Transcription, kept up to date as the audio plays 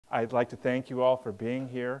I'd like to thank you all for being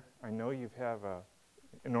here. I know you have an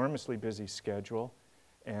enormously busy schedule,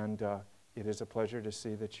 and it is a pleasure to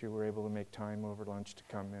see that you were able to make time over lunch to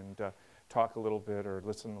come and talk a little bit or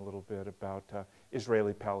listen a little bit about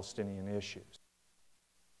Israeli-Palestinian issues.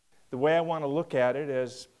 The way I want to look at it,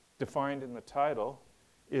 as defined in the title,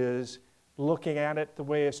 is looking at it the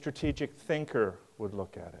way a strategic thinker would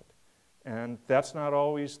look at it. And that's not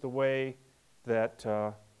always the way that,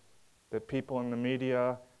 that people in the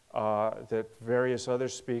media, that various other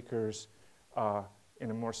speakers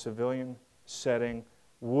in a more civilian setting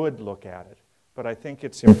would look at it. But I think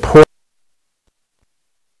it's important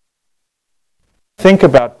to think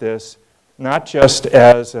about this not just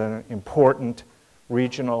as an important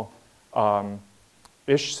regional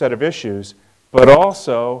set of issues, but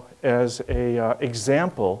also as an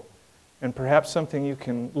example and perhaps something you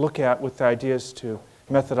can look at with ideas to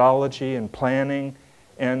methodology and planning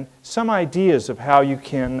and some ideas of how you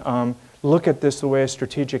can look at this the way a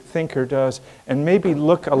strategic thinker does and maybe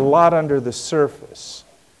look a lot under the surface.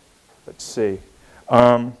 Let's see.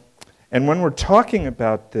 And when we're talking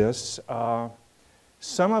about this,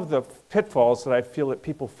 some of the pitfalls that I feel that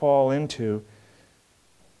people fall into,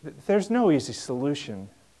 there's no easy solution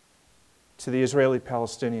to the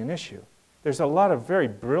Israeli-Palestinian issue. There's a lot of very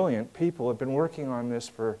brilliant people who have been working on this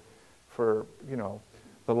for you know,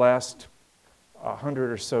 the last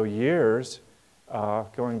 100 or so years,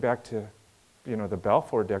 going back to, you know, the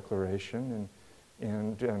Balfour Declaration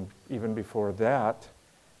and even before that.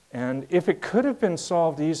 And if it could have been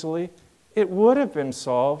solved easily, it would have been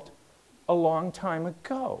solved a long time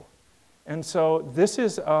ago. And so this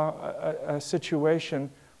is a situation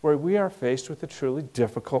where we are faced with a truly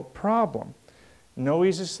difficult problem. No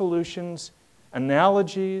easy solutions,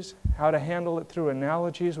 analogies, how to handle it through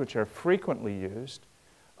analogies, which are frequently used,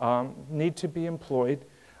 need to be employed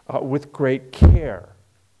with great care.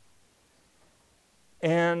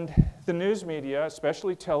 And the news media,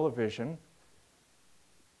 especially television,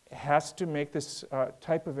 has to make this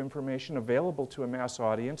type of information available to a mass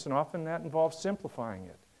audience, and often that involves simplifying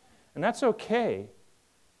it. And that's okay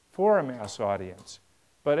for a mass audience.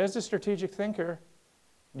 But as a strategic thinker,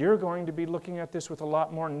 you're going to be looking at this with a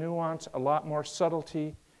lot more nuance, a lot more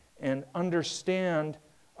subtlety, and understand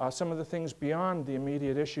some of the things beyond the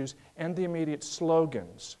immediate issues and the immediate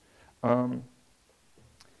slogans. And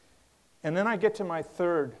then I get to my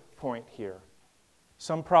third point here.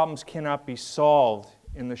 Some problems cannot be solved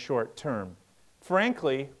in the short term.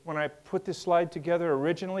 Frankly, when I put this slide together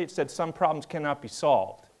originally, it said some problems cannot be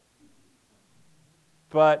solved.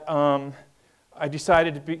 But I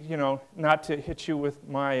decided to be, you know, not to hit you with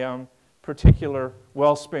my particular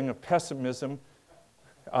wellspring of pessimism,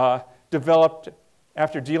 developed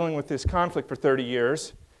after dealing with this conflict for 30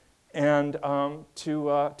 years, and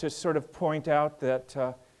to sort of point out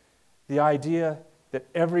that the idea that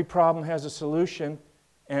every problem has a solution,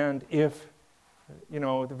 and if, you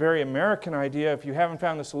know, the very American idea, if you haven't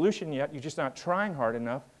found the solution yet, you're just not trying hard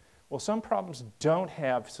enough. Well, some problems don't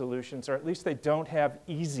have solutions, or at least they don't have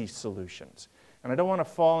easy solutions. And I don't want to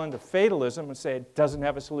fall into fatalism and say it doesn't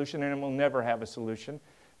have a solution and it will never have a solution.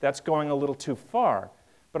 That's going a little too far.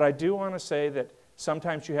 But I do want to say that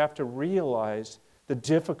sometimes you have to realize the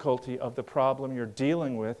difficulty of the problem you're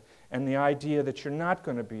dealing with and the idea that you're not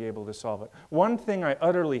going to be able to solve it. One thing I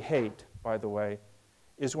utterly hate, by the way,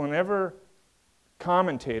 is whenever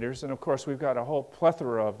commentators, and of course we've got a whole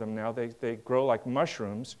plethora of them now, they grow like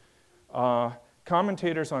mushrooms,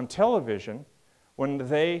 commentators on television, when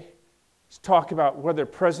they talk about whether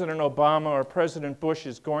President Obama or President Bush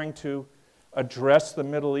is going to address the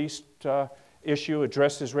Middle East issue,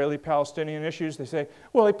 address Israeli-Palestinian issues, they say,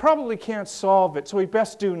 well, he probably can't solve it, so he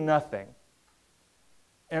best do nothing.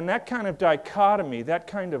 And that kind of dichotomy, that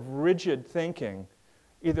kind of rigid thinking,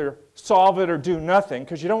 either solve it or do nothing,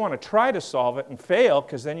 because you don't want to try to solve it and fail,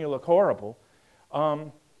 because then you look horrible,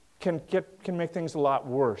 can make things a lot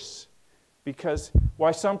worse. Because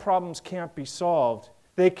while some problems can't be solved,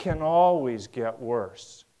 they can always get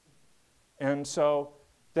worse. And so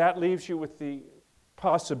that leaves you with the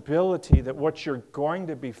possibility that what you're going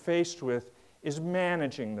to be faced with is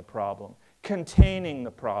managing the problem, containing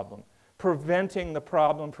the problem, preventing the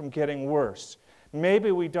problem from getting worse.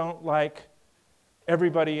 Maybe we don't like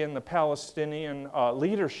everybody in the Palestinian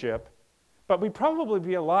leadership, but we'd probably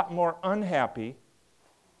be a lot more unhappy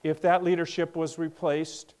if that leadership was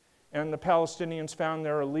replaced and the Palestinians found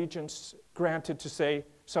their allegiance granted to, say,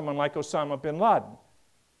 someone like Osama bin Laden.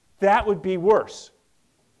 That would be worse.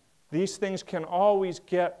 These things can always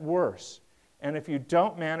get worse. And if you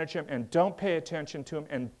don't manage them and don't pay attention to them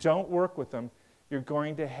and don't work with them, you're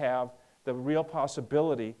going to have the real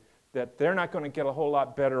possibility that they're not going to get a whole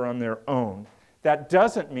lot better on their own. That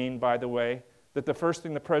doesn't mean, by the way, that the first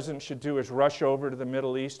thing the president should do is rush over to the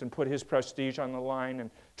Middle East and put his prestige on the line and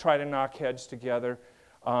try to knock heads together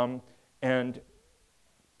and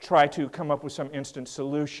try to come up with some instant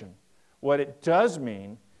solution. What it does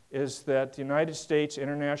mean is that the United States,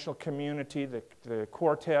 international community, the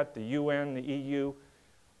Quartet, the UN, the EU,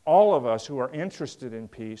 all of us who are interested in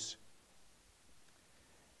peace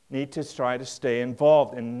need to try to stay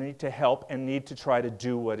involved and need to help and need to try to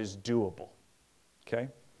do what is doable. Okay?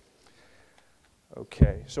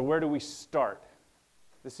 Okay, so where do we start?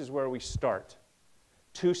 This is where we start.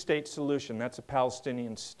 Two-state solution, that's a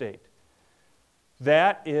Palestinian state.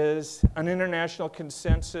 That is an international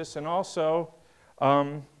consensus, and also,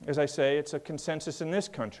 as I say, it's a consensus in this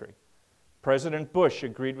country. President Bush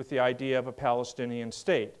agreed with the idea of a Palestinian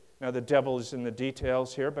state. Now, the devil is in the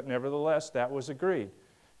details here, but nevertheless, that was agreed.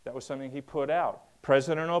 That was something he put out.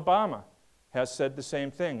 President Obama has said the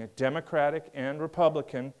same thing, a Democratic and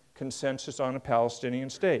Republican consensus on a Palestinian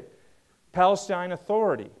state. Palestinian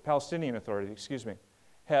Authority,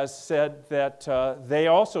 has said that they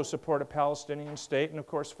also support a Palestinian state, and of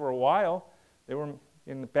course for a while, they were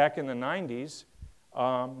back in the 90s,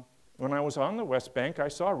 when I was on the West Bank, I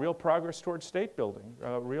saw real progress towards state building,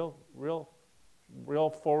 real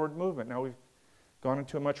forward movement. Now we've gone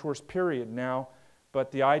into a much worse period now,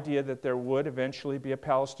 but the idea that there would eventually be a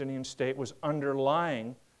Palestinian state was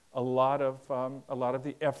underlying a lot of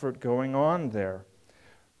the effort going on there.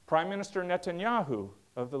 Prime Minister Netanyahu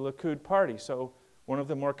of the Likud party, so one of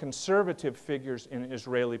the more conservative figures in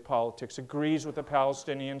Israeli politics, agrees with a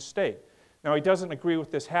Palestinian state. Now, he doesn't agree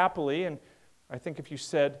with this happily, and I think if you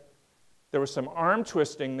said there was some arm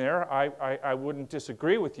twisting there, I wouldn't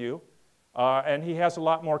disagree with you. And he has a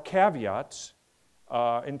lot more caveats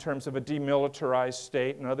in terms of a demilitarized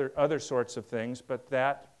state and other sorts of things, but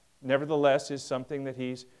that, nevertheless, is something that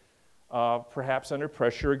he's perhaps under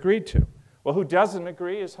pressure agreed to. Well, who doesn't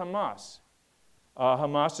agree is Hamas.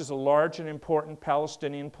 Hamas is a large and important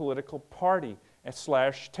Palestinian political party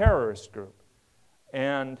 / terrorist group.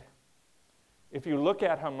 And if you look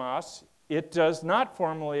at Hamas, it does not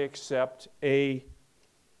formally accept a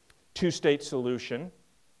two-state solution,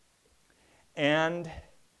 and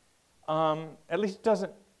at least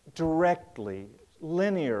doesn't directly,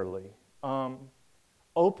 linearly,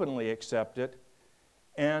 openly accept it.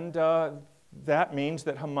 And that means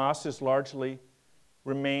that Hamas has largely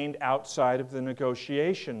remained outside of the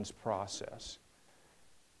negotiations process.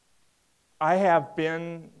 I have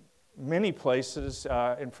been many places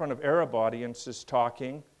in front of Arab audiences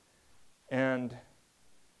talking, and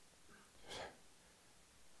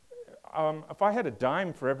if I had a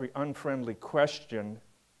dime for every unfriendly question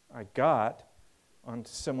I got on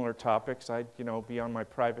similar topics, I'd be on my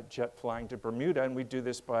private jet flying to Bermuda, and we'd do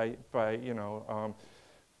this by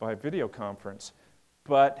video conference.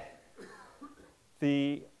 But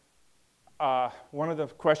one of the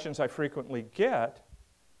questions I frequently get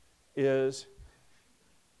is,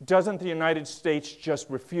 doesn't the United States just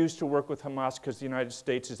refuse to work with Hamas because the United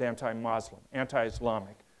States is anti-Muslim,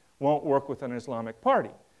 anti-Islamic, won't work with an Islamic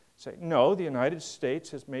party? Say, no, the United States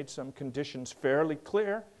has made some conditions fairly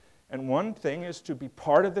clear, and one thing is to be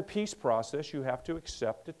part of the peace process, you have to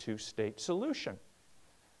accept a two-state solution.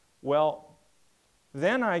 Well,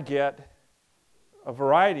 then I get a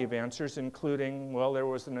variety of answers, including, well, there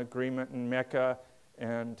was an agreement in Mecca,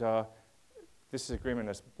 and this agreement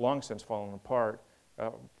has long since fallen apart,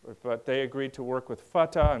 but they agreed to work with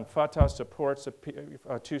Fatah, and Fatah supports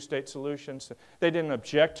a two-state solution. So they didn't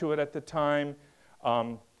object to it at the time.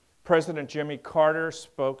 President Jimmy Carter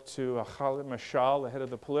spoke to Khalid Mashal, the head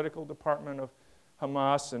of the political department of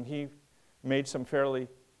Hamas, and he made some fairly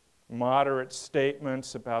moderate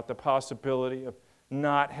statements about the possibility of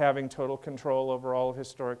not having total control over all of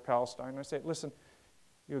historic Palestine. I say, listen,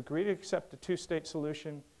 you agree to accept a two-state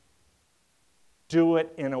solution, do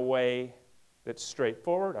it in a way that's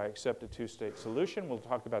straightforward. I accept a two-state solution. We'll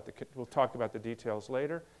talk about the details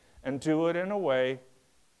later. And do it in a way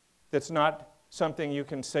that's not something you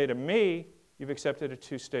can say to me, you've accepted a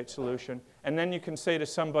two-state solution, and then you can say to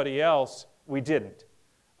somebody else, we didn't.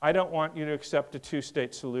 I don't want you to accept a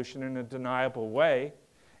two-state solution in a deniable way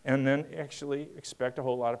and then actually expect a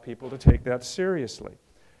whole lot of people to take that seriously.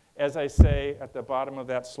 As I say at the bottom of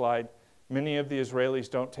that slide, many of the Israelis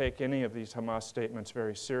don't take any of these Hamas statements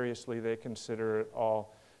very seriously. They consider it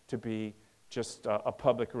all to be just a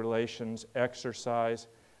public relations exercise.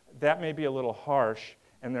 That may be a little harsh,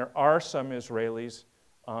 and there are some Israelis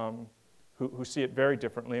who see it very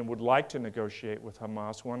differently and would like to negotiate with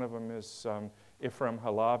Hamas. One of them is Ephraim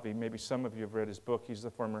Halavi. Maybe some of you have read his book. He's the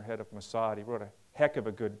former head of Mossad. He wrote a heck of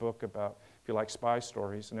a good book about, if you like spy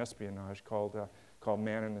stories and espionage, called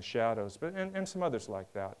Man in the Shadows, but, and some others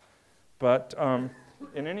like that. But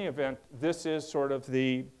in any event, this is sort of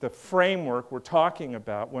the framework we're talking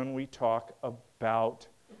about when we talk about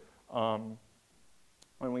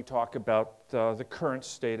the current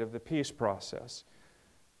state of the peace process.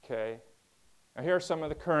 Okay. Now here are some of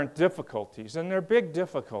the current difficulties, and they're big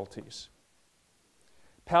difficulties.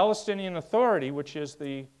 Palestinian Authority, which is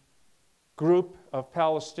the group of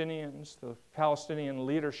Palestinians, the Palestinian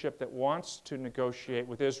leadership that wants to negotiate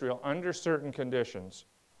with Israel under certain conditions.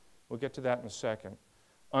 We'll get to that in a second.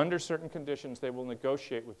 Under certain conditions, they will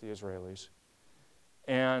negotiate with the Israelis.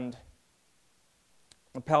 And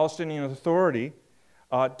the Palestinian Authority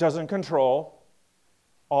doesn't control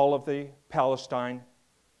all of the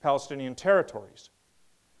Palestinian territories.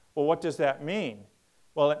 Well, what does that mean?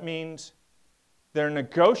 Well, it means they're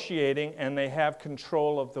negotiating and they have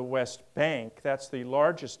control of the West Bank. That's the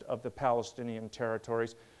largest of the Palestinian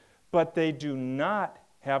territories. But they do not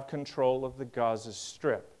have control of the Gaza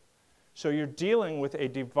Strip. So you're dealing with a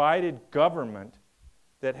divided government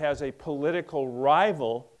that has a political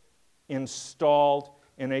rival installed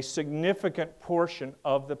in a significant portion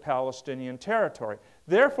of the Palestinian territory.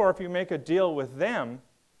 Therefore, if you make a deal with them,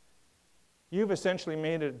 you've essentially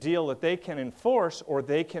made a deal that they can enforce, or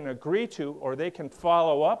they can agree to, or they can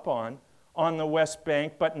follow up on the West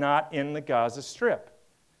Bank, but not in the Gaza Strip.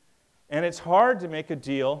 And it's hard to make a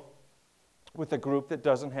deal with a group that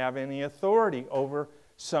doesn't have any authority over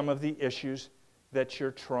some of the issues that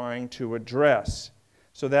you're trying to address.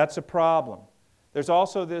 So that's a problem. There's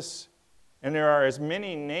also this, and there are as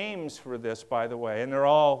many names for this, by the way, and they're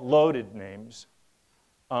all loaded names,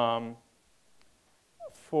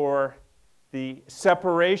 for the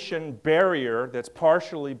separation barrier that's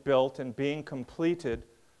partially built and being completed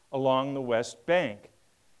along the West Bank.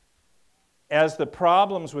 As the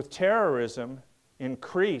problems with terrorism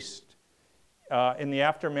increased in the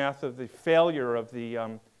aftermath of the failure of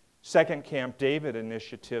the Second Camp David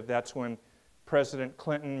initiative, that's when President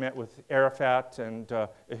Clinton met with Arafat and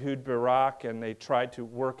Ehud Barak, and they tried to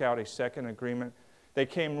work out a second agreement. They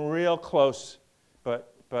came real close,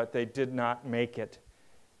 but they did not make it.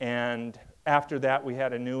 And after that, we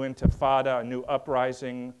had a new intifada, a new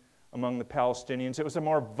uprising among the Palestinians. It was a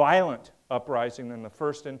more violent uprising than the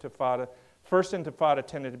first intifada. First intifada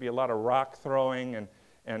tended to be a lot of rock throwing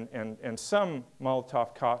and some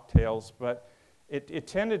Molotov cocktails, but it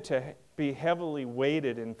tended to be heavily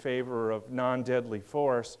weighted in favor of non-deadly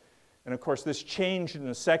force. And of course, this changed in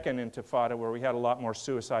the second intifada, where we had a lot more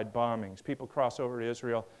suicide bombings. People cross over to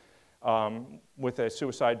Israel with a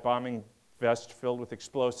suicide bombing vest filled with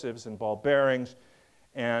explosives and ball bearings.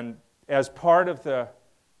 And as part of the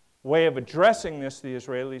way of addressing this, the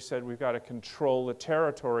Israelis said, we've got to control the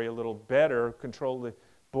territory a little better, control the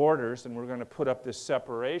borders, and we're going to put up this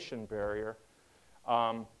separation barrier.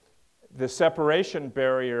 The separation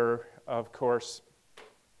barrier, of course,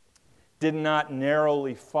 did not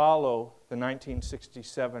narrowly follow the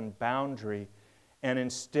 1967 boundary, and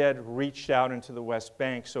instead reached out into the West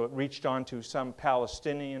Bank. So it reached onto some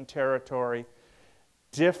Palestinian territory.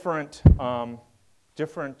 Different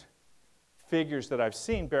figures that I've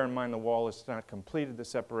seen, bear in mind the wall is not completed, the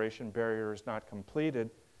separation barrier is not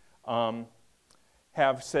completed,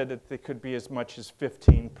 have said that there could be as much as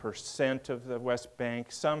 15% of the West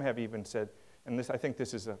Bank. Some have even said, and I think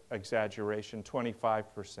this is an exaggeration,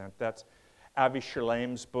 25%. That's Avi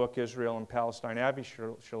Shlaim's book, Israel and Palestine. Avi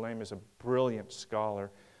Shlaim is a brilliant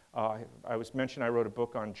scholar. I was mentioned I wrote a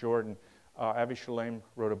book on Jordan. Avi Shlaim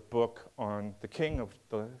wrote a book on the king of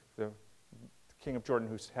the king of Jordan,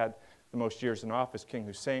 who's had the most years in office, King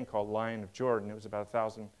Hussein, called Lion of Jordan. It was about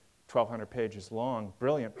 1,200 pages long.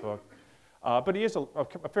 Brilliant book. But he is a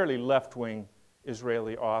fairly left-wing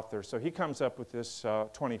Israeli author. So he comes up with this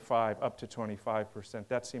up to 25%.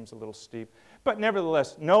 That seems a little steep. But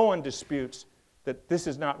nevertheless, no one disputes that this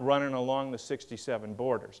is not running along the 67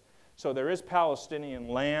 borders. So there is Palestinian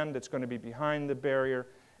land that's going to be behind the barrier,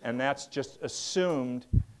 and that's just assumed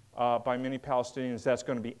by many Palestinians that's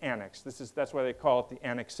going to be annexed. That's why they call it the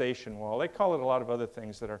annexation wall. They call it a lot of other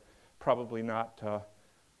things that are probably not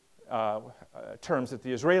terms that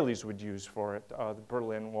the Israelis would use for it, the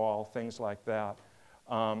Berlin Wall, things like that.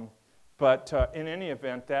 But in any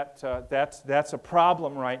event, that's a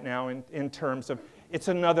problem right now in terms of, it's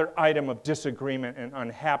another item of disagreement and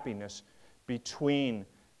unhappiness between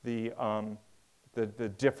the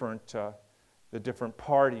different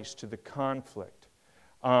parties to the conflict.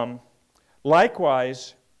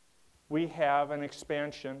 Likewise, we have an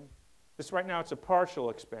expansion. Right now it's a partial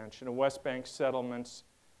expansion of West Bank settlements.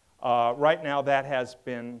 Right now that has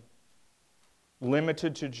been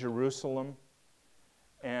limited to Jerusalem,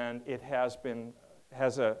 and it has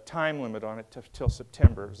a time limit on it till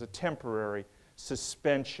September. It was a temporary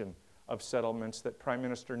suspension of settlements that Prime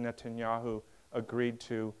Minister Netanyahu agreed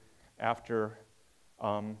to after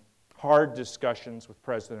hard discussions with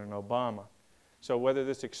President Obama. So whether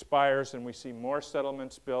this expires and we see more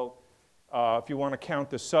settlements built, if you want to count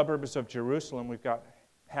the suburbs of Jerusalem, we've got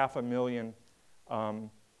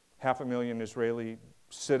 500,000 Israeli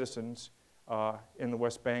citizens in the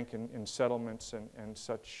West Bank in settlements and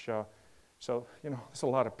such. So, you know, it's a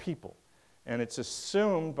lot of people. And it's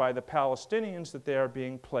assumed by the Palestinians that they are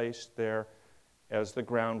being placed there as the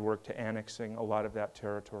groundwork to annexing a lot of that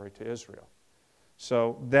territory to Israel.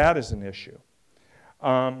 So that is an issue.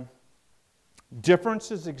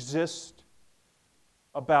 Differences exist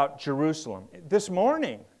about Jerusalem. This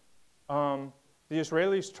morning, the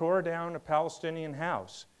Israelis tore down a Palestinian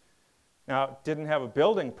house. Now, it didn't have a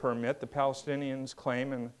building permit. The Palestinians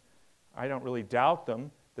claim, and I don't really doubt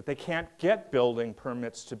them, that they can't get building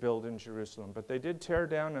permits to build in Jerusalem. But they did tear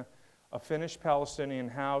down a finished Palestinian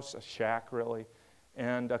house, a shack really,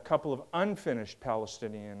 and a couple of unfinished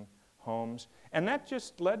Palestinian homes. And that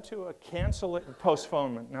just led to a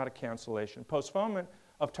postponement, not a cancellation, postponement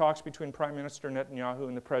of talks between Prime Minister Netanyahu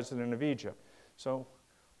and the President of Egypt. So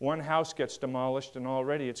one house gets demolished and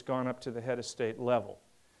already it's gone up to the head of state level.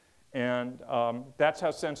 And that's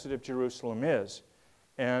how sensitive Jerusalem is.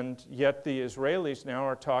 And yet the Israelis now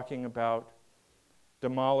are talking about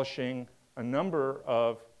demolishing a number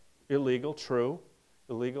of illegal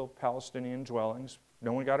Palestinian dwellings.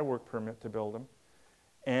 No one got a work permit to build them.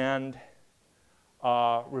 And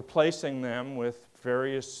replacing them with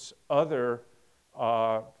various other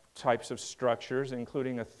types of structures,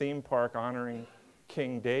 including a theme park honoring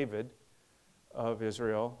King David of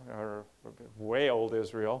Israel, or way old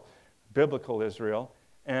Israel, biblical Israel,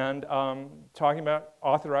 and talking about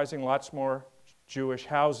authorizing lots more Jewish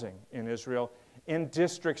housing in Israel in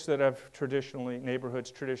districts that have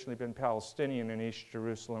neighborhoods traditionally been Palestinian in East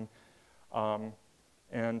Jerusalem.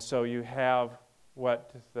 And so you have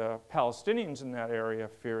what the Palestinians in that area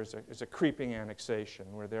fear is a creeping annexation,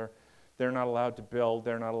 where they're not allowed to build,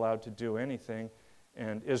 they're not allowed to do anything,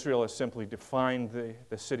 and Israel has simply defined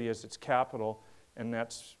the city as its capital, and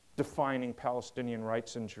that's defining Palestinian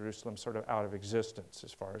rights in Jerusalem sort of out of existence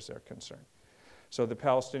as far as they're concerned. So the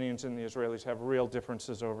Palestinians and the Israelis have real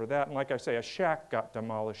differences over that. And like I say, a shack got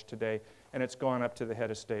demolished today, and it's gone up to the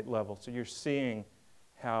head of state level. So you're seeing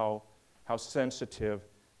how sensitive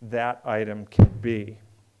that item can be.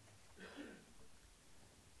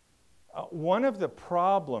 One of the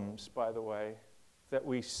problems, by the way, that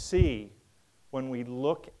we see when we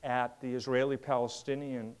look at the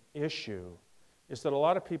Israeli-Palestinian issue is that a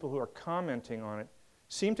lot of people who are commenting on it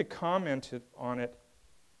seem to comment on it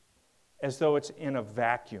as though it's in a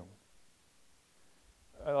vacuum.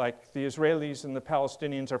 Like the Israelis and the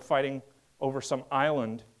Palestinians are fighting over some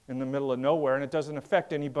island in the middle of nowhere and it doesn't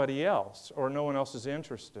affect anybody else, or no one else is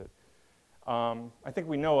interested. I think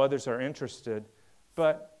we know others are interested,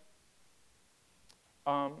 but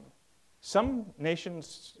some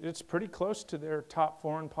nations, it's pretty close to their top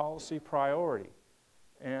foreign policy priority.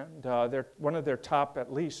 And they're one of their top,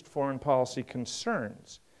 at least, foreign policy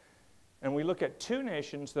concerns. And we look at two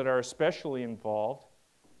nations that are especially involved.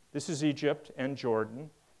 This is Egypt and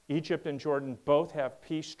Jordan. Egypt and Jordan both have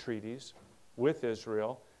peace treaties with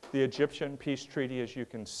Israel. The Egyptian peace treaty, as you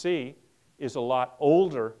can see, is a lot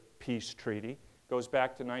older peace treaty. It goes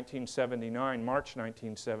back to 1979, March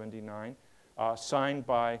 1979, signed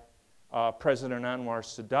by President Anwar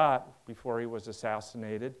Sadat before he was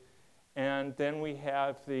assassinated. And then we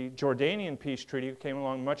have the Jordanian peace treaty, that came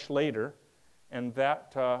along much later, and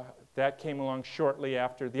that came along shortly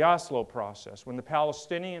after the Oslo process, when the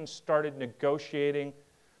Palestinians started negotiating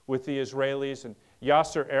with the Israelis, and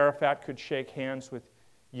Yasser Arafat could shake hands with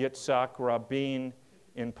Yitzhak Rabin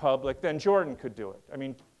in public, then Jordan could do it. I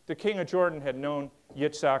mean, the king of Jordan had known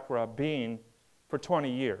Yitzhak Rabin for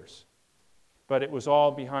 20 years, but it was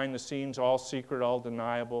all behind the scenes, all secret, all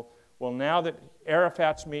deniable. Well, now that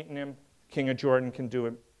Arafat's meeting him, King of Jordan can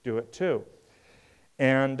do it too.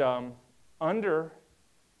 And under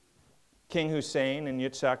King Hussein and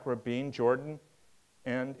Yitzhak Rabin, Jordan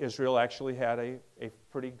and Israel actually had a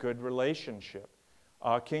pretty good relationship.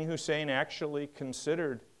 King Hussein actually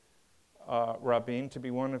considered Rabin to be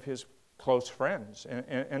one of his close friends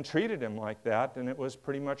and treated him like that, and it was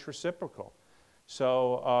pretty much reciprocal.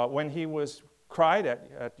 So when he cried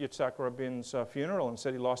at Yitzhak Rabin's funeral and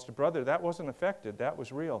said he lost a brother, that wasn't affected. That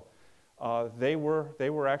was real. They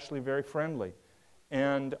were actually very friendly.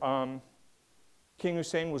 And King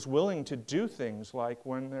Hussein was willing to do things like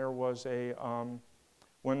when there was an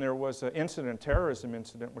incident, terrorism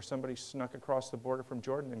incident, where somebody snuck across the border from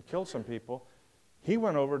Jordan and killed some people, he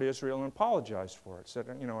went over to Israel and apologized for it. Said,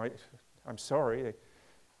 you know, I'm sorry.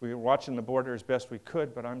 We were watching the border as best we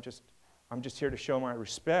could, but I'm just here to show my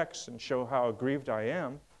respects and show how aggrieved I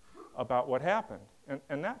am about what happened.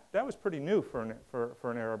 And that was pretty new for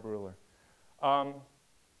an Arab ruler.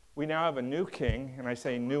 We now have a new king, and I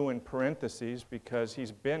say new in parentheses because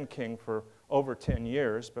he's been king for over 10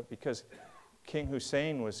 years, but because King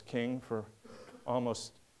Hussein was king for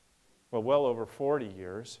almost, well over 40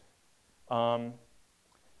 years,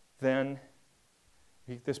 then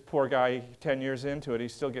this poor guy, 10 years into it, he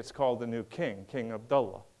still gets called the new king, King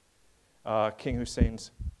Abdullah, King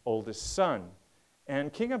Hussein's oldest son.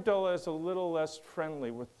 And King Abdullah is a little less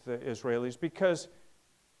friendly with the Israelis because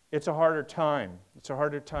it's a harder time. It's a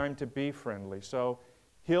harder time to be friendly. So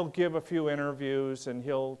he'll give a few interviews and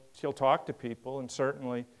he'll talk to people, and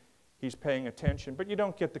certainly he's paying attention, but you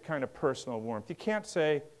don't get the kind of personal warmth. You can't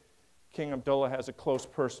say King Abdullah has a close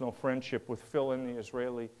personal friendship with fill in the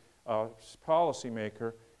Israeli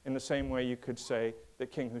policymaker in the same way you could say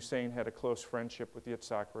that King Hussein had a close friendship with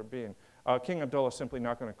Yitzhak Rabin. King Abdullah is simply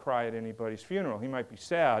not going to cry at anybody's funeral. He might be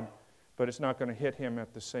sad, but it's not going to hit him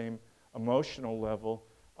at the same emotional level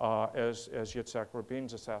as Yitzhak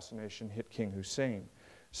Rabin's assassination hit King Hussein.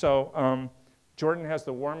 So Jordan has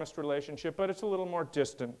the warmest relationship, but it's a little more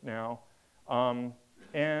distant now.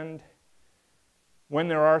 And when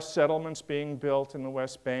there are settlements being built in the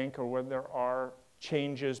West Bank, or when there are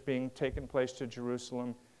changes being taken place to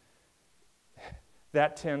Jerusalem,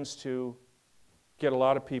 that tends to get a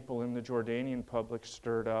lot of people in the Jordanian public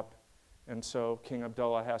stirred up. And so King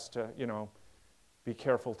Abdullah has to, you know, be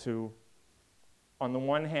careful to, on the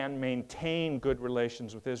one hand, maintain good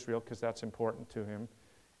relations with Israel, because that's important to him,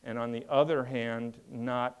 and on the other hand,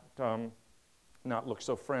 not look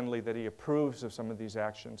so friendly that he approves of some of these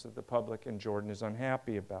actions that the public in Jordan is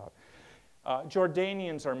unhappy about.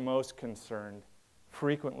 Jordanians are most concerned,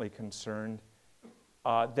 frequently concerned,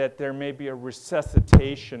 that there may be a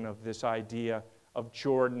resuscitation of this idea of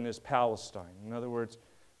Jordan as Palestine. In other words,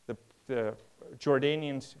 the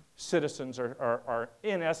Jordanian citizens are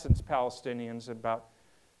in essence Palestinians. About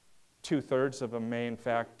 2/3 of them may in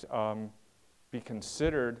fact be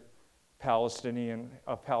considered Jordanians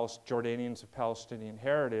of Palestinian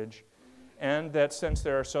heritage, and that since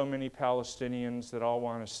there are so many Palestinians that all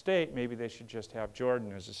want a state, maybe they should just have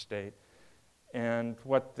Jordan as a state. And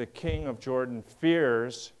what the king of Jordan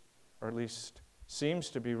fears, or at least seems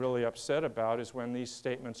to be really upset about, is when these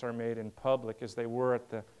statements are made in public, as they were at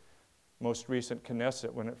the most recent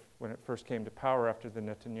Knesset when it first came to power after the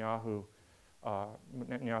Netanyahu's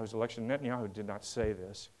election. Netanyahu did not say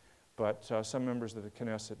this, but some members of the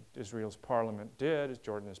Knesset, Israel's parliament, did, as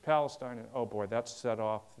Jordan is Palestine, and oh boy, that set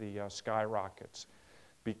off the skyrockets,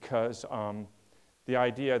 because the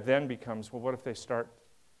idea then becomes, well, what if they start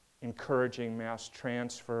encouraging mass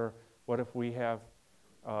transfer? What if we have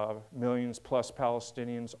millions plus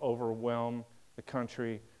Palestinians overwhelm the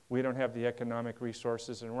country? We don't have the economic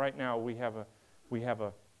resources, and right now we have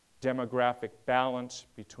a demographic balance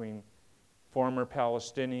between former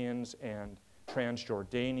Palestinians and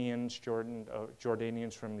Transjordanians,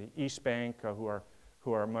 Jordanians from the East Bank who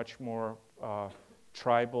are much more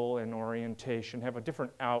tribal in orientation, have a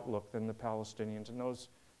different outlook than the Palestinians, and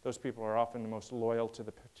those people are often the most loyal to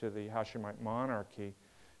the Hashemite monarchy.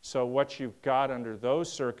 So what you've got under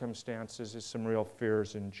those circumstances is some real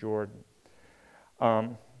fears in Jordan.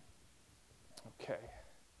 Okay,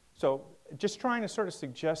 so just trying to sort of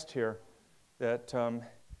suggest here that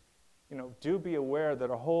do be aware that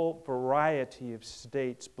a whole variety of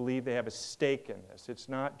states believe they have a stake in this. It's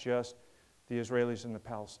not just the Israelis and the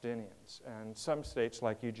Palestinians. And some states,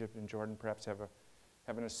 like Egypt and Jordan, perhaps have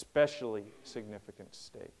an especially significant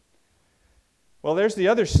stake. Well, there's the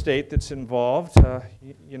other state that's involved,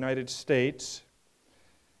 United States.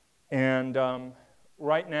 And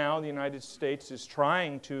right now, the United States is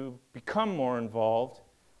trying to become more involved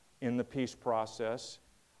in the peace process.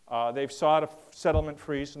 They've sought a settlement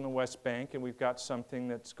freeze in the West Bank, and we've got something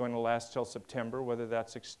that's going to last till September. Whether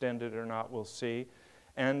that's extended or not, we'll see.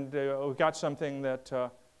 And we've got something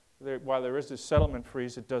that, while there is this settlement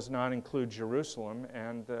freeze, it does not include Jerusalem.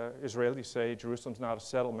 And Israelis say Jerusalem's not a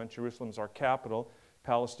settlement, Jerusalem's our capital.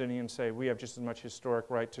 Palestinians say we have just as much historic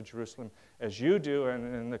right to Jerusalem as you do,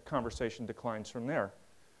 and the conversation declines from there.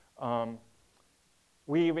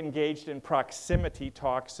 We've engaged in proximity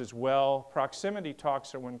talks as well. Proximity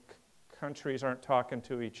talks are when countries aren't talking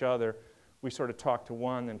to each other. We sort of talk to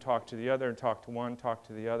one, then talk to the other, and talk to one, talk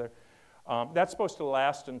to the other. That's supposed to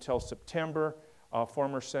last until September.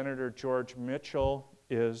 Former Senator George Mitchell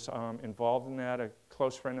is involved in that. A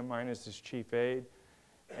close friend of mine is his chief aide.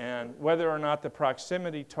 And whether or not the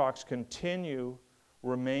proximity talks continue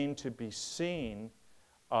remain to be seen.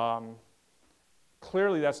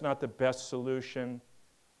 Clearly, that's not the best solution,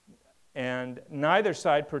 and neither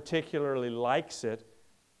side particularly likes it.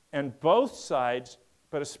 And both sides,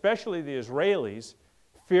 but especially the Israelis,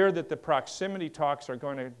 fear that the proximity talks are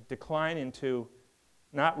going to decline into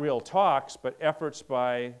not real talks, but efforts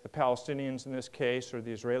by the Palestinians in this case, or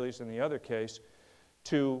the Israelis in the other case,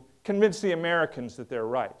 to convince the Americans that they're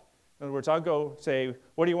right. In other words, I'll go say,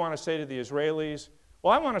 what do you want to say to the Israelis?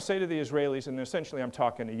 Well, I want to say to the Israelis, and essentially I'm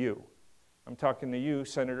talking to you. I'm talking to you,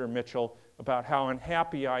 Senator Mitchell, about how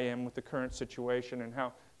unhappy I am with the current situation and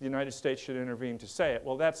how the United States should intervene to say it.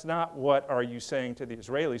 Well, that's not what are you saying to the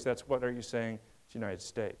Israelis, that's what are you saying to the United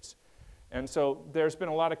States. And so there's been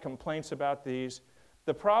a lot of complaints about these.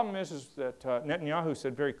 The problem is that Netanyahu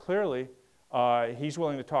said very clearly he's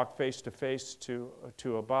willing to talk face-to-face to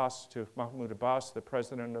Abbas, to Mahmoud Abbas, the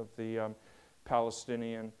president of the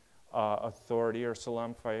Palestinian Authority, or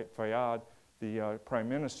Salam Fayyad, the prime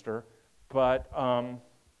minister. But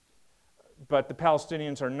the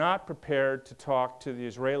Palestinians are not prepared to talk to the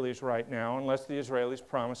Israelis right now unless the Israelis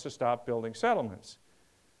promise to stop building settlements.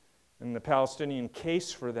 And the Palestinian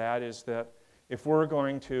case for that is that if we're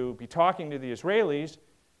going to be talking to the Israelis,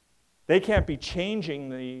 they can't be changing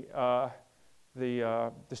the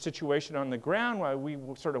situation on the ground while we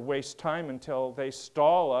sort of waste time until they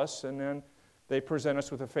stall us and then they present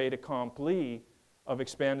us with a fait accompli of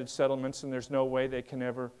expanded settlements, and there's no way they can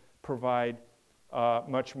ever provide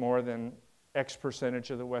much more than X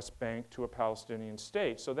percentage of the West Bank to a Palestinian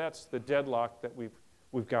state. So that's the deadlock that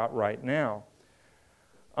we've got right now.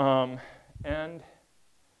 And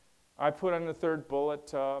I put on the third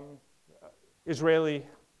bullet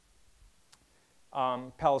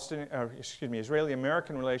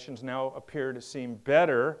Israeli-American relations now appear to seem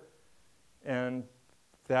better, and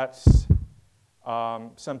that's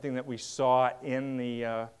something that we saw in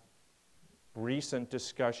the recent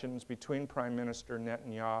discussions between Prime Minister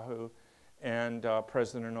Netanyahu and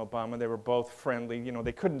President Obama. They were both friendly. You know,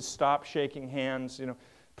 they couldn't stop shaking hands. You know,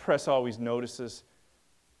 press always notices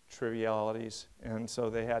trivialities, and so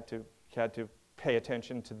they had to pay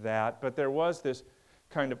attention to that. But there was this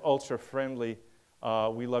kind of ultra-friendly,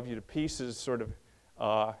 we love you to pieces sort of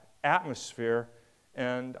atmosphere,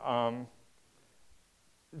 and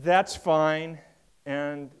that's fine.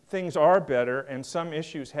 And things are better, and some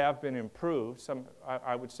issues have been improved, some,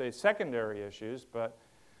 I would say, secondary issues, but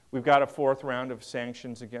we've got a fourth round of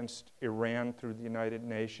sanctions against Iran through the United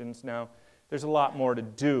Nations. Now, there's a lot more to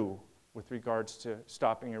do with regards to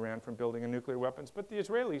stopping Iran from building nuclear weapons, but the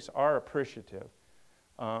Israelis are appreciative.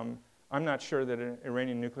 I'm not sure that an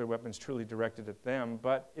Iranian nuclear weapon is truly directed at them,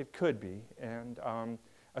 but it could be, and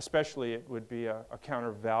especially it would be a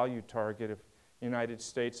counter-value target if the United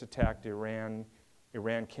States attacked Iran.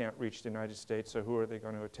 Iran can't reach the United States, so who are they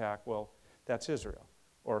going to attack? Well, that's Israel,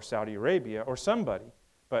 or Saudi Arabia, or somebody,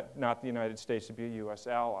 but not the United States to be a U.S.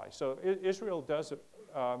 ally. So Israel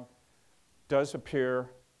does appear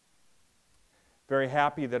very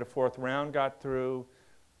happy that a fourth round got through.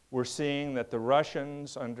 We're seeing that the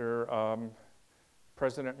Russians under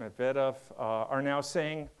President Medvedev are now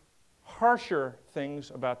saying harsher things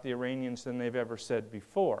about the Iranians than they've ever said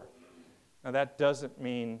before. Now, that doesn't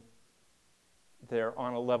mean they're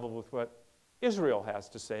on a level with what Israel has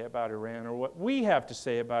to say about Iran or what we have to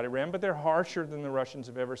say about Iran, but they're harsher than the Russians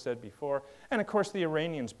have ever said before. And of course, the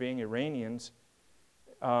Iranians, being Iranians,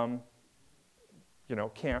 you know,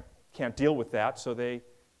 can't deal with that. So they,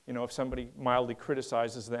 you know, if somebody mildly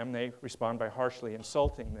criticizes them, they respond by harshly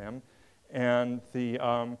insulting them. And the,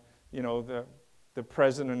 you know, the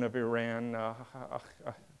president of Iran,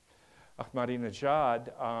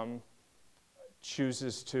 Ahmadinejad,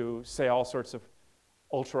 chooses to say all sorts of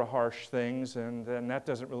ultra-harsh things, and then that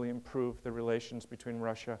doesn't really improve the relations between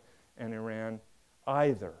Russia and Iran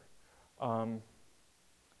either. The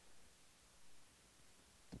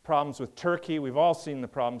problems with Turkey, we've all seen the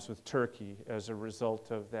problems with Turkey as a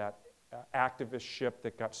result of that activist ship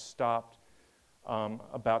that got stopped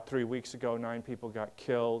about 3 weeks ago. 9 people got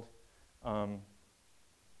killed, and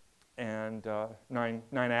nine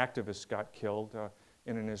activists got killed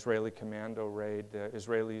in an Israeli commando raid. The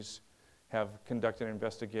Israelis have conducted an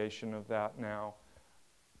investigation of that now.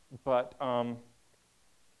 But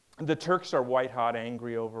the Turks are white-hot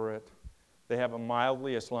angry over it. They have a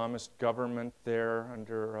mildly Islamist government there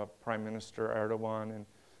under Prime Minister Erdogan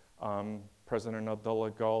and President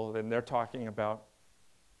Abdullah Gül, and they're talking about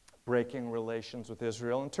breaking relations with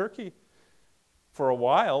Israel. And Turkey for a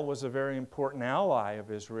while, was a very important ally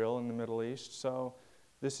of Israel in the Middle East. So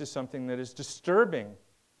this is something that is disturbing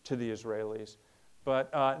to the Israelis.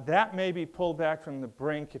 But that may be pulled back from the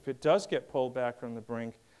brink. If it does get pulled back from the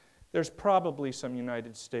brink, there's probably some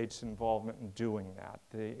United States involvement in doing that.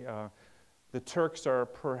 The Turks are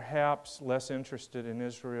perhaps less interested in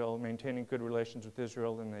Israel, maintaining good relations with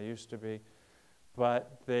Israel than they used to be,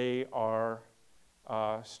 but they are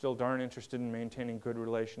still darn interested in maintaining good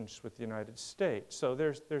relations with the United States. So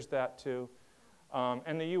there's that too.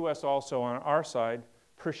 And the U.S. also, on our side,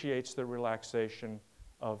 appreciates the relaxation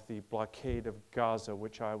of the blockade of Gaza,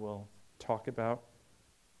 which I will talk about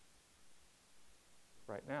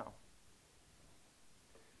right now.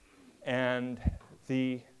 And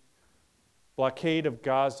the blockade of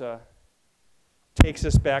Gaza takes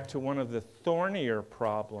us back to one of the thornier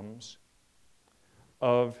problems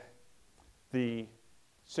of the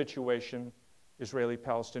situation,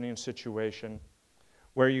 Israeli-Palestinian situation,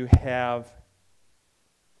 where you had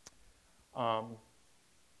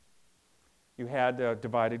a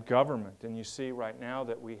divided government. And you see right now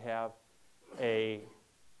that we have a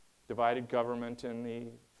divided government in the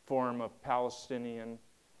form of Palestinian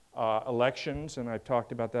elections, and I've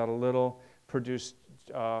talked about that a little,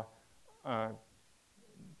 the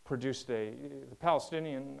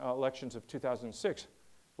Palestinian elections of 2006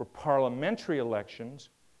 were parliamentary elections,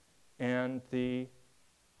 and the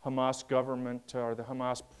Hamas government, or the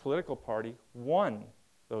Hamas political party, won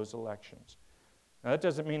those elections. Now, that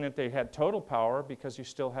doesn't mean that they had total power, because you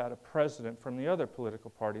still had a president from the other political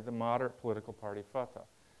party, the moderate political party, Fatah.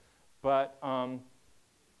 But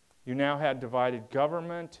you now had divided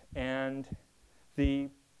government, and the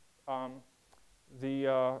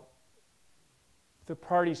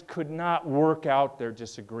parties could not work out their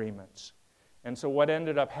disagreements. And so what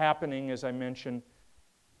ended up happening, as I mentioned,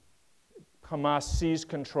 Hamas seized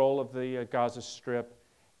control of the Gaza Strip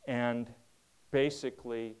and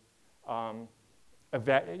basically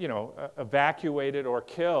evacuated or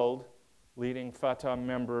killed leading Fatah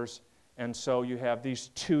members. And so you have these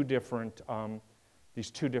two different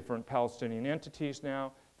Palestinian entities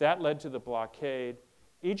now. That led to the blockade.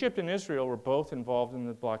 Egypt and Israel were both involved in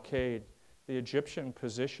the blockade. The Egyptian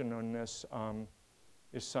position on this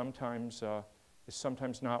is sometimes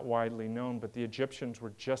not widely known, but the Egyptians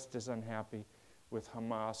were just as unhappy with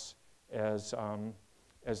Hamas as the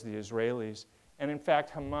Israelis. And in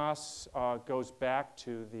fact, Hamas goes back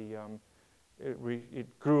to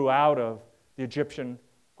it grew out of the Egyptian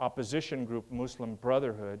opposition group, Muslim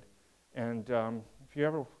Brotherhood. And if you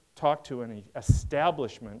ever talk to any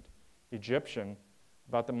establishment Egyptian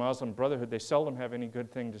about the Muslim Brotherhood, they seldom have any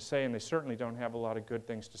good thing to say, and they certainly don't have a lot of good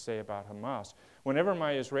things to say about Hamas. Whenever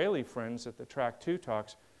my Israeli friends at the Track 2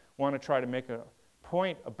 talks want to try to make a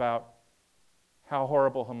point about how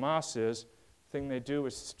horrible Hamas is, the thing they do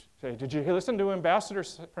is say, did you listen to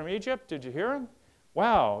ambassadors from Egypt? Did you hear him?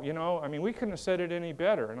 Wow, I mean, we couldn't have said it any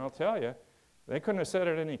better. And I'll tell you, they couldn't have said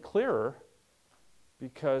it any clearer,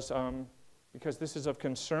 because this is of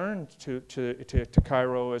concern to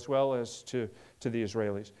Cairo as well as to the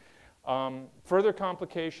Israelis. Further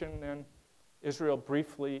complication then, Israel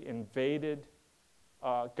briefly invaded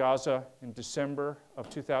Gaza in December of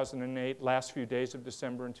 2008, last few days of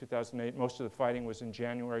December in 2008. Most of the fighting was in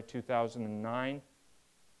January 2009.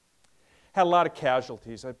 Had a lot of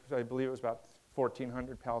casualties. I believe it was about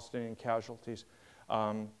 1,400 Palestinian casualties.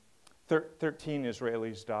 13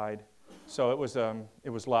 Israelis died. So it was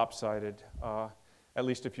lopsided, at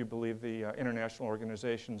least if you believe the international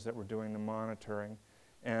organizations that were doing the monitoring.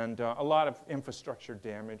 And a lot of infrastructure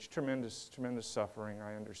damage, tremendous suffering,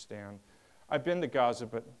 I understand. I've been to Gaza,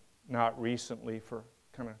 but not recently for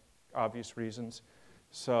kind of obvious reasons.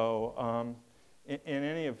 So in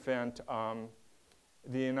any event,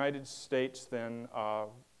 the United States then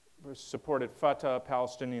supported Fatah,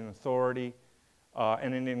 Palestinian Authority,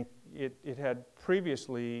 and it had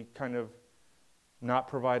previously kind of not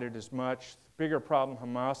provided as much. The bigger problem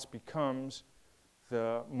Hamas becomes,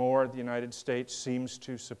 the more the United States seems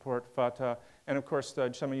to support Fatah. And of course,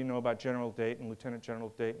 some of you know about General Dayton, Lieutenant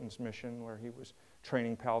General Dayton's mission, where he was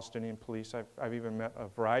training Palestinian police. I've even met a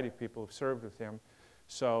variety of people who've served with him.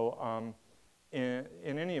 So in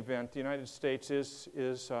any event, the United States is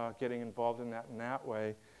getting involved in that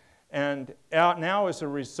way. And now, as a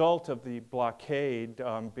result of the blockade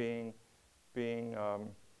being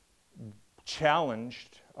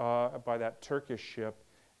challenged by that Turkish ship,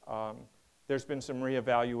 there's been some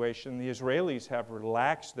reevaluation. The Israelis have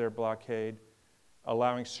relaxed their blockade,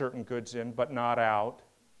 allowing certain goods in, but not out.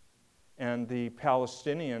 And the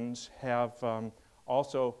Palestinians have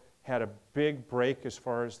also had a big break as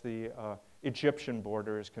far as the Egyptian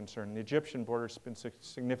border is concerned. The Egyptian border has been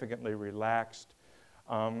significantly relaxed.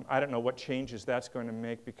 I don't know what changes that's going to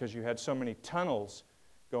make because you had so many tunnels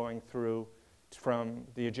going through from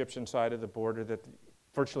the Egyptian side of the border that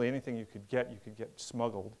virtually anything you could get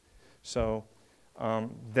smuggled. So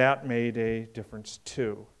that made a difference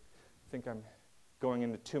too. I think I'm going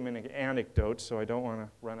into too many anecdotes, so I don't want to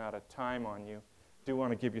run out of time on you. I do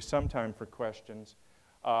want to give you some time for questions.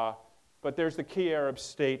 But there's the key Arab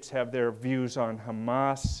states have their views on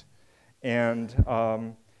Hamas.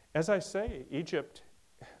 And as I say, Egypt,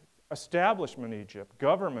 establishment Egypt,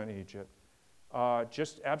 government Egypt,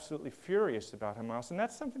 just absolutely furious about Hamas. And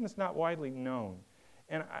that's something that's not widely known.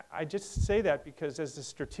 And I just say that because as a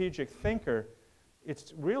strategic thinker,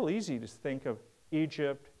 it's real easy to think of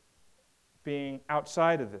Egypt being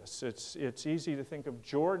outside of this. It's easy to think of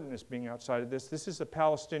Jordan as being outside of this. This is a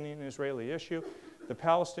Palestinian-Israeli issue. The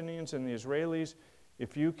Palestinians and the Israelis,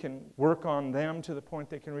 if you can work on them to the point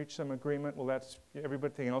they can reach some agreement, well, that's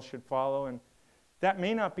everything else should follow. And that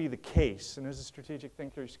may not be the case. And as a strategic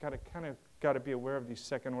thinker, you've got to be aware of these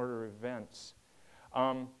second-order events.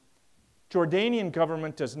 Jordanian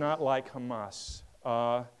government does not like Hamas.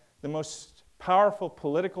 The most powerful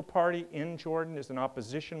political party in Jordan is an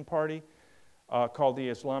opposition party called the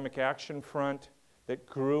Islamic Action Front that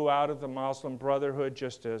grew out of the Muslim Brotherhood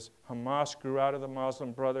just as Hamas grew out of the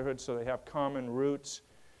Muslim Brotherhood, so they have common roots.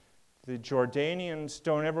 The Jordanians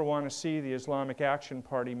don't ever want to see the Islamic Action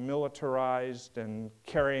Party militarized and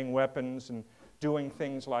carrying weapons and doing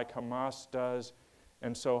things like Hamas does.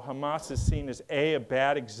 And so Hamas is seen as A, a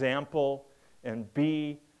bad example, and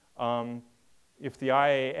B, if the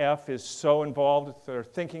IAF is so involved that they're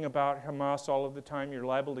thinking about Hamas all of the time, you're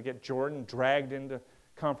liable to get Jordan dragged into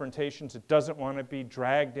confrontations it doesn't want to be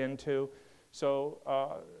dragged into. So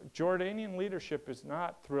Jordanian leadership is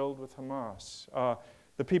not thrilled with Hamas.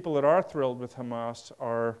 The people that are thrilled with Hamas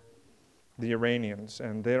are the Iranians,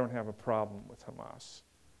 and they don't have a problem with Hamas.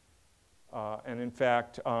 And in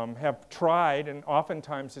fact, have tried, and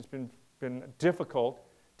oftentimes it's been difficult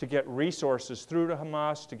to get resources through to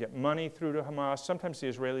Hamas, to get money through to Hamas. Sometimes the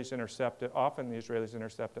Israelis intercept it, often the Israelis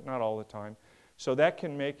intercept it, not all the time. So that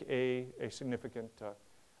can make a significant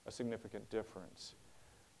difference.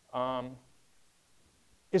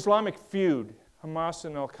 Islamic feud, Hamas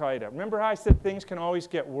and Al-Qaeda. Remember how I said things can always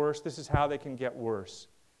get worse? This is how they can get worse.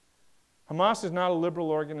 Hamas is not a liberal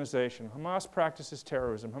organization. Hamas practices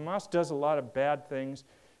terrorism. Hamas does a lot of bad things,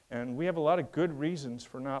 and we have a lot of good reasons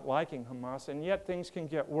for not liking Hamas, and yet things can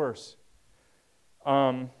get worse.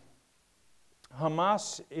 Hamas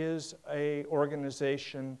is an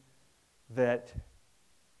organization that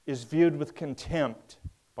is viewed with contempt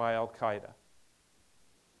by Al-Qaeda.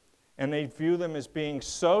 And they view them as being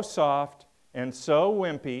so soft and so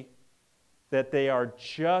wimpy that they are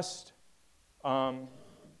just, you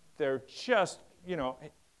know,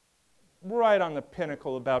 right on the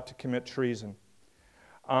pinnacle about to commit treason.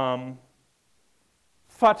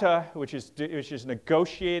 Fatah, which is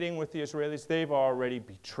negotiating with the Israelis, they've already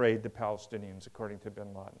betrayed the Palestinians, according to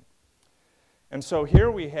bin Laden. And so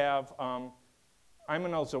here we have Ayman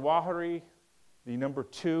al-Zawahiri, the number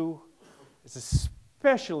 2, is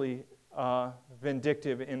especially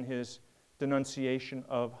vindictive in his denunciation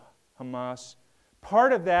of Hamas.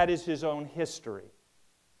 Part of that is his own history.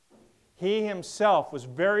 He himself was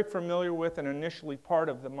very familiar with and initially part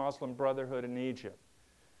of the Muslim Brotherhood in Egypt.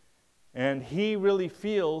 And he really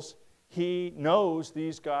feels he knows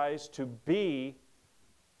these guys to be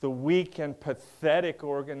the weak and pathetic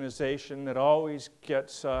organization that always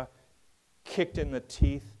gets kicked in the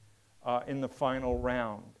teeth in the final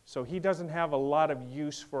round. So he doesn't have a lot of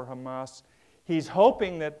use for Hamas. He's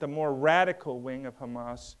hoping that the more radical wing of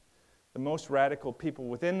Hamas, the most radical people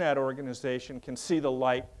within that organization, can see the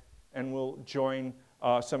light and will join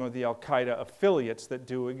some of the Al-Qaeda affiliates that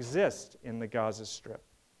do exist in the Gaza Strip.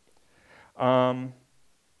 Hamas,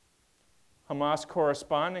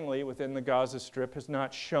 correspondingly, within the Gaza Strip, has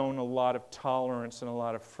not shown a lot of tolerance and a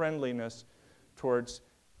lot of friendliness towards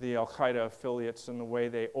the Al-Qaeda affiliates and the way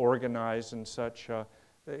they organize and such.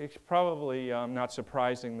 It's probably not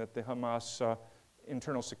surprising that the Hamas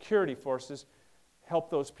internal security forces help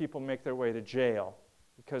those people make their way to jail,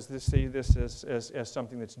 because they see this as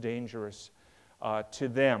something that's dangerous to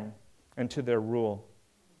them and to their rule.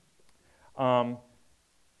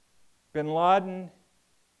 Bin Laden,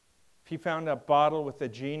 if he found a bottle with a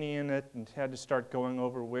genie in it and had to start going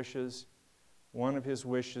over wishes, one of his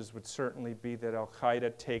wishes would certainly be that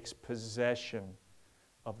Al-Qaeda takes possession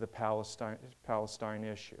of the Palestine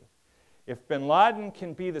issue. If bin Laden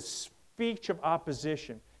can be the speech of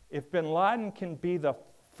opposition, if bin Laden can be the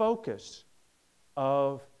focus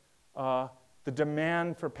of the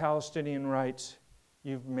demand for Palestinian rights,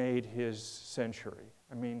 you've made his century.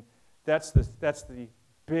 I mean, that's the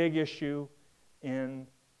big issue in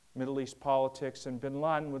Middle East politics, and bin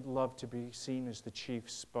Laden would love to be seen as the chief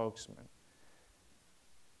spokesman.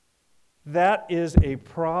 That is a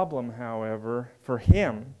problem, however, for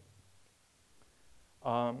him,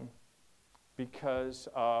 because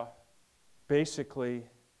basically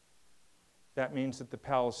that means that the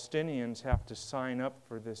Palestinians have to sign up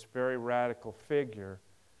for this very radical figure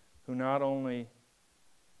who not only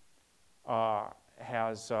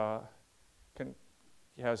has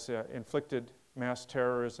inflicted mass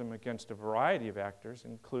terrorism against a variety of actors,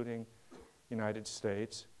 including the United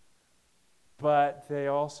States, but they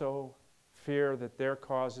also fear that their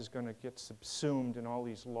cause is going to get subsumed in all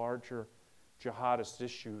these larger jihadist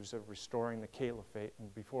issues of restoring the caliphate,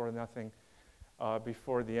 and before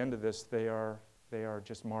the end of this, they are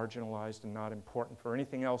just marginalized and not important for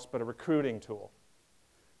anything else but a recruiting tool.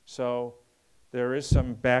 So there is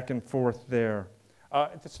some back and forth there.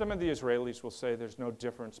 Some of the Israelis will say there's no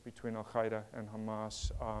difference between Al-Qaeda and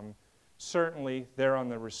Hamas. Certainly, they're on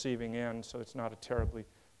the receiving end, so it's not a terribly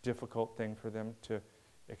difficult thing for them to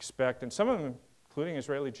expect. And some of them, including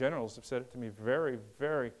Israeli generals, have said it to me very,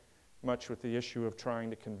 very much with the issue of trying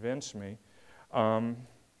to convince me.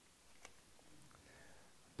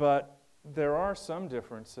 But there are some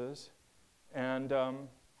differences, and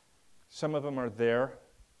some of them are there.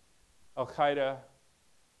 Al-Qaeda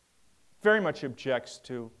very much objects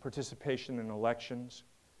to participation in elections.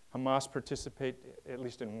 Hamas participate at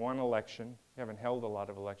least in one election. We haven't held a lot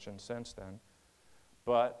of elections since then.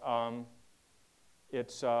 But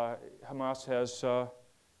Hamas has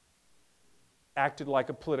acted like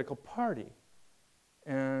a political party.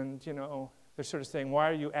 And, you know, they're sort of saying, why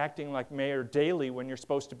are you acting like Mayor Daley when you're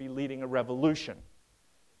supposed to be leading a revolution?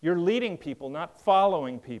 You're leading people, not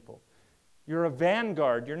following people. You're a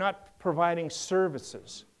vanguard. You're not providing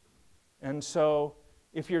services. And so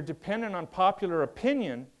if you're dependent on popular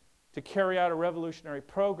opinion to carry out a revolutionary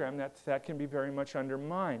program, that can be very much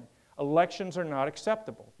undermined. Elections are not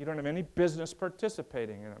acceptable. You don't have any business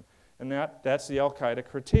participating in them. And that's the Al-Qaeda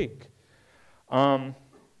critique. Hamas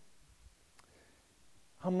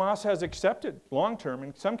has accepted long-term,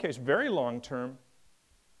 in some cases very long-term,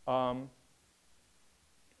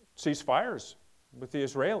 ceasefires with the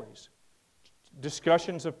Israelis,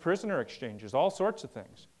 discussions of prisoner exchanges, all sorts of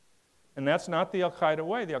things. And that's not the Al-Qaeda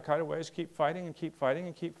way. The Al-Qaeda way is keep fighting and keep fighting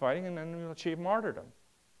and keep fighting, and then you'll achieve martyrdom.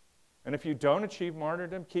 And if you don't achieve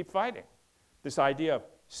martyrdom, keep fighting. This idea of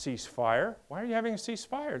ceasefire, why are you having a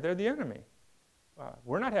ceasefire? They're the enemy.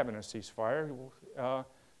 We're not having a ceasefire.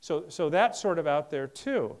 So that's sort of out there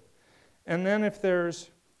too. And then if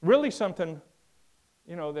there's really something,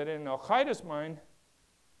 you know, that in Al-Qaeda's mind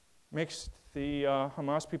makes the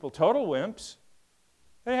Hamas people total wimps,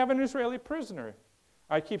 they have an Israeli prisoner.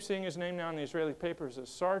 I keep seeing his name now in the Israeli papers as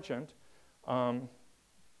Sergeant. And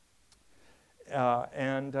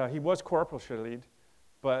he was Corporal Shalid,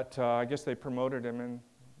 but I guess they promoted him in,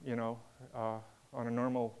 you know, on a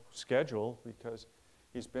normal schedule because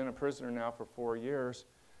he's been a prisoner now for 4 years.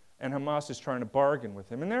 And Hamas is trying to bargain with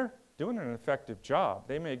him. And they're doing an effective job.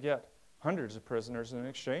 They may get hundreds of prisoners in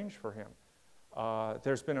exchange for him.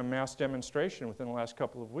 There's been a mass demonstration within the last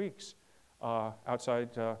couple of weeks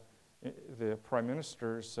outside the Prime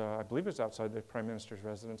Minister's, I believe it's outside the Prime Minister's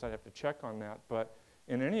residence. I'd have to check on that. But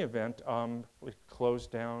in any event, we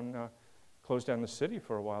closed down the city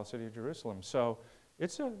for a while, the city of Jerusalem. So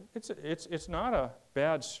it's not a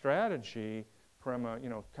bad strategy from a, you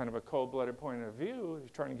know, kind of a cold-blooded point of view. You're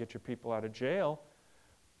trying to get your people out of jail.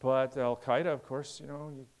 But Al-Qaeda, of course, you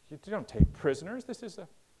know, you don't take prisoners. This is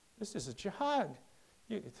a jihad.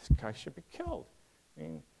 This guy should be killed. I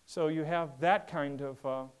mean, so you have that kind of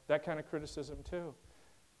criticism too.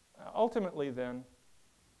 Ultimately, then,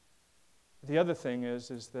 the other thing is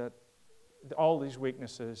that all these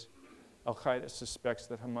weaknesses, Al-Qaeda suspects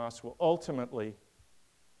that Hamas will ultimately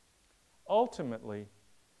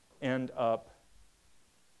end up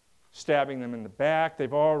stabbing them in the back.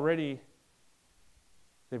 They've already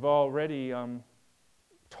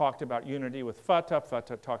talked about unity with Fatah.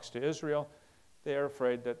 Fatah talks to Israel. They're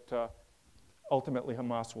afraid that ultimately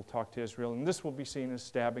Hamas will talk to Israel, and this will be seen as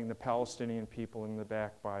stabbing the Palestinian people in the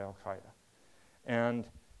back by Al-Qaeda. And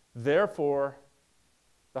therefore,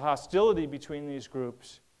 the hostility between these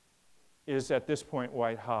groups is at this point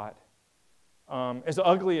white hot. As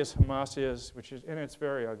ugly as Hamas is, and it's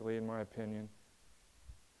very ugly in my opinion,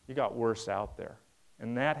 you got worse out there.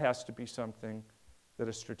 And that has to be something that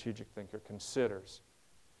a strategic thinker considers.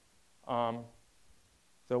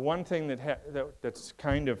 The the one thing that's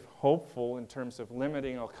kind of hopeful in terms of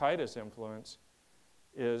limiting al-Qaeda's influence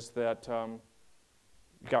is that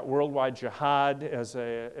you've got worldwide jihad as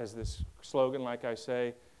this slogan, like I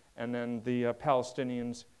say, and then the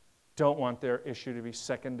Palestinians don't want their issue to be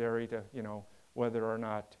secondary to, whether or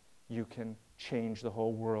not you can change the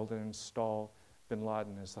whole world and install bin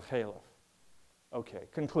Laden as the caliph. Okay,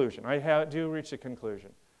 conclusion. I do reach a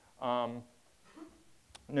conclusion.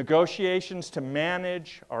 Negotiations to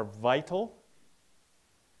manage are vital.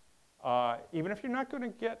 Even if you're not going to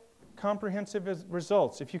get comprehensive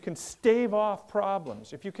results, if you can stave off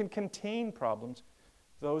problems, if you can contain problems,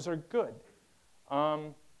 those are good.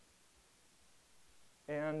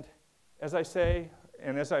 And as I say,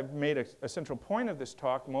 and as I've made a central point of this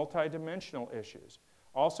talk, multidimensional issues.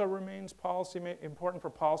 Also remains important for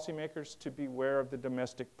policymakers to be aware of the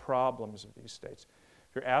domestic problems of these states.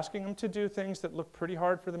 If you're asking them to do things that look pretty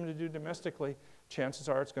hard for them to do domestically, chances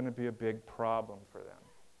are it's going to be a big problem for them.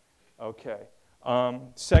 Okay.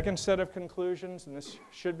 Second set of conclusions, and this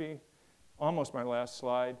should be almost my last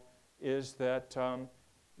slide, is that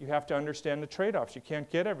you have to understand the trade-offs. You can't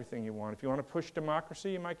get everything you want. If you want to push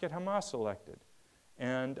democracy, you might get Hamas elected.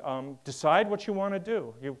 And decide what you want to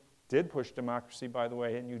do. You did push democracy, by the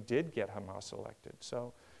way, and you did get Hamas elected.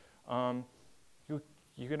 So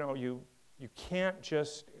you can't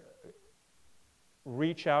just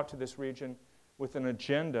reach out to this region with an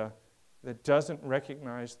agenda that doesn't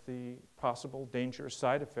recognize the possible dangerous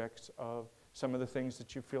side effects of some of the things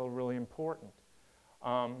that you feel are really important.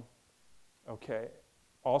 Okay.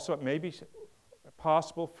 Also, it may be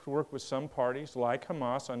possible to work with some parties like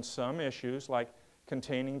Hamas on some issues, like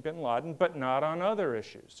containing bin Laden, but not on other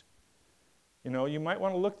issues. You might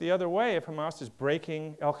want to look the other way if Hamas is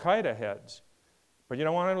breaking al-Qaeda heads. But you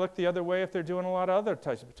don't want to look the other way if they're doing a lot of other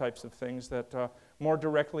types of things that more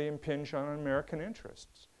directly impinge on American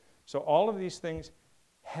interests. So all of these things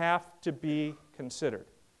have to be considered.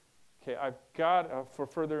 Okay, I've got, for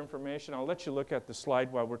further information, I'll let you look at the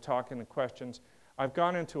slide while we're talking the questions. I've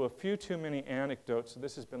gone into a few too many anecdotes, so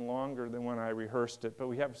this has been longer than when I rehearsed it, but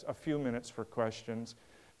we have a few minutes for questions.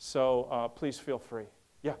 So please feel free.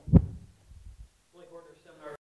 Yeah?